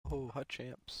Oh, hot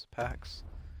champs packs.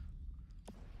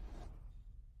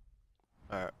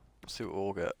 All right, let's see what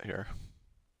we'll get here.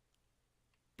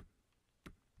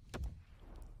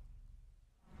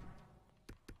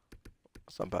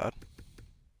 That's not bad.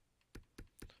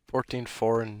 14,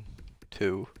 4, and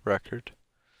 2 record.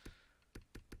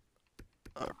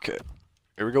 Okay,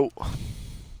 here we go.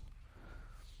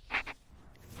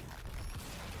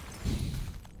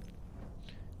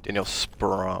 Daniel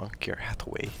Sprong, Gary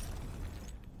Hathaway,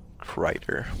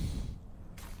 Kreider.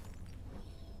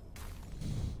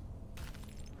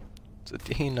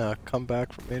 Zadina, come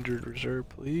back from injured reserve,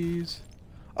 please.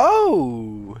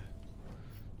 Oh!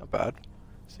 Not bad.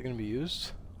 Is he gonna be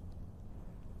used?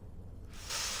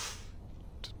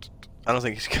 I don't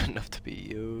think he's good enough to be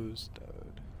used,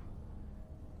 dude.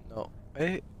 No.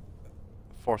 Wait.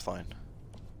 Fourth line.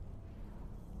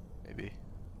 Maybe.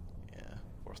 Yeah,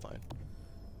 fourth line.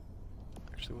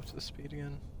 Actually, what's the speed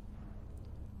again?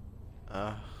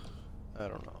 I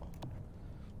don't know.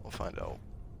 We'll find out.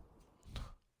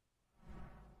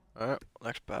 Alright,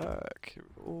 next pack. Here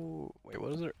we go. Wait,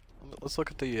 what is it? Let's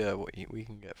look at the what we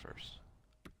can get first.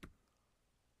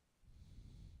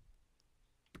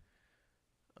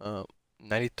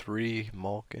 93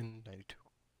 Malkin, 92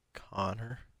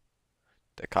 Connor.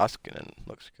 The Koskinen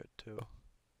looks good too.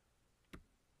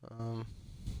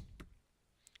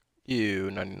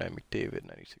 99 McDavid,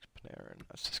 96 Panarin.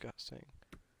 That's disgusting.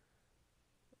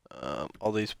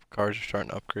 All these cards are starting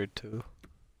to upgrade too.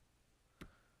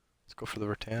 Let's go for the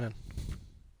Vertanen.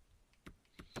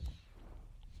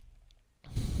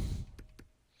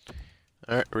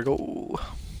 Alright, here we go.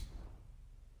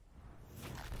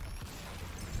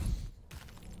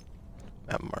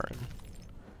 Matt Martin.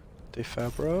 De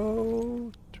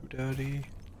Fabro. Drew Doughty.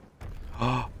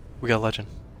 Oh, we got a legend.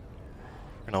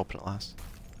 We're gonna open it last.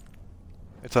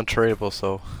 It's untradeable,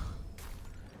 so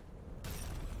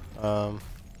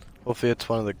hopefully it's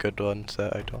one of the good ones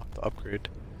that I don't have to upgrade.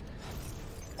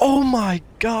 Oh my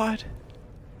god!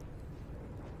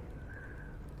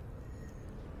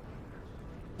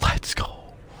 Let's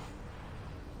go.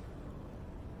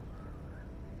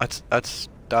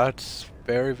 That's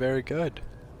very, very good.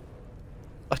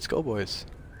 Let's go, boys.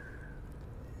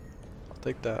 I'll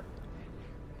take that.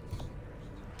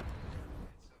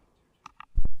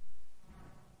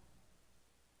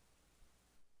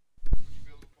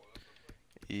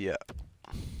 Yeah.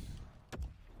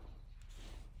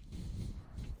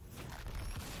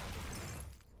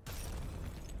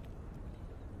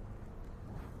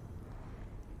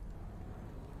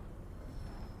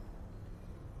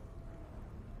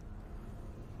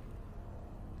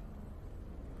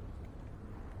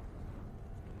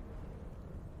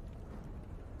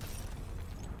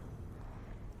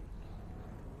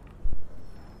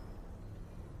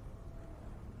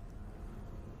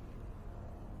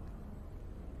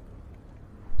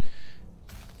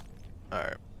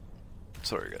 Alright.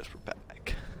 Sorry guys, we're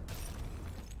back.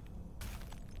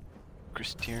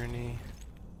 Chris Tierney.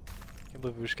 Can't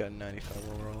believe we just got 95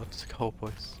 overall. Let's go,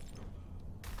 boys.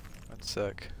 That's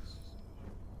sick.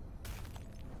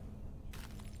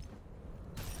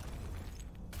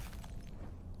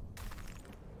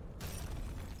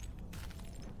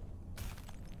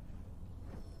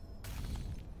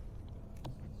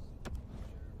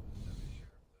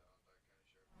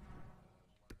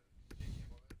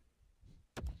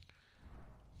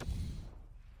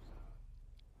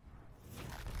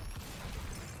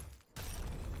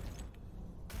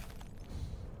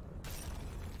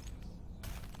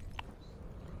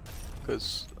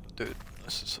 Because, dude,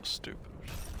 this is so stupid.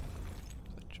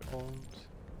 The Jones.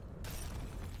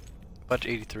 Bunch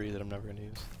 83 that I'm never gonna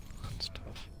use. That's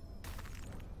tough.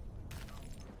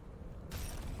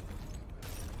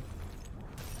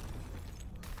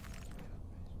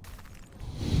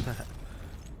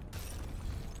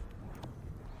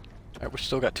 Alright, we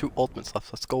still got 2 ultimates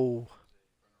left. Let's go.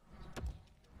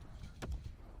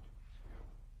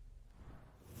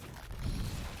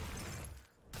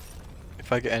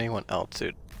 If I get anyone else,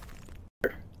 dude.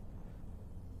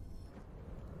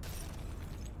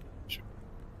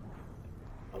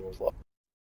 Almost lost.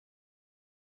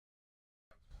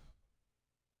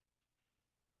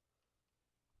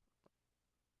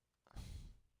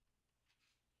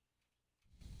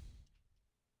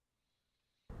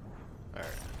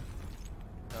 Alright.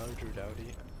 Now Drew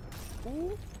Doughty.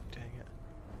 Ooh, dang it.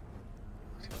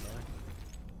 So annoying.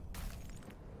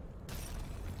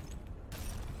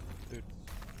 Dude,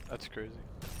 that's crazy.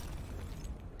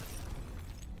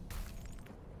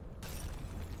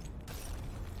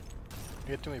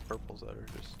 You get too many purples that are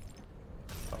just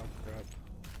oh crap.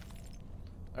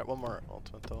 Alright, one more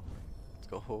ultimate though. Let's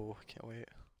go. Oh, can't wait.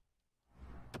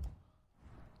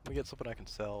 Let me get something I can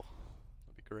sell.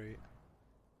 That'd be great.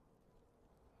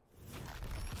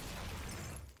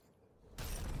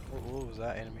 What was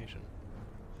that animation?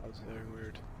 That was very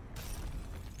weird.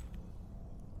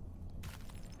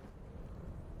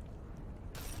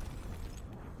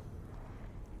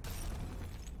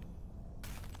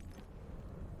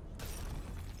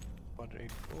 Bunch of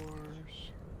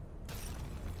 84s.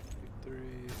 83.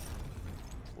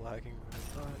 It's lagging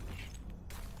very much.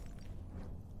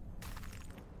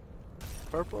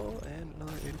 Purple and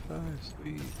another 85.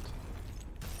 Sweet.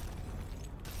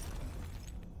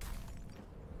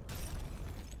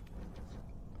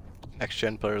 Next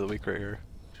gen player of the week right here.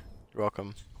 You're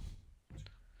welcome.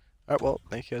 Alright, well,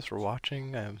 thank you guys for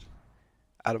watching.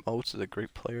 Adam Oates is a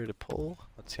great player to pull.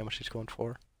 Let's see how much he's going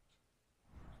for.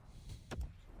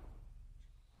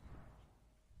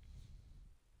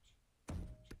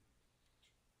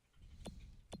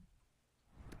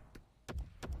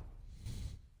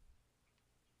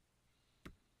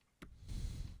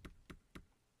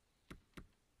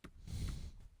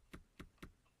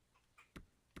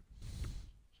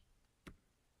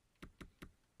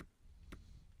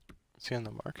 Is he on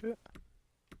the market?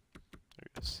 There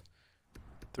he is.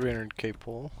 300k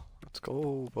pull. Let's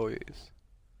go, boys.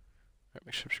 Alright,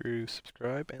 make sure you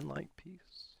subscribe and like.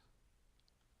 Peace.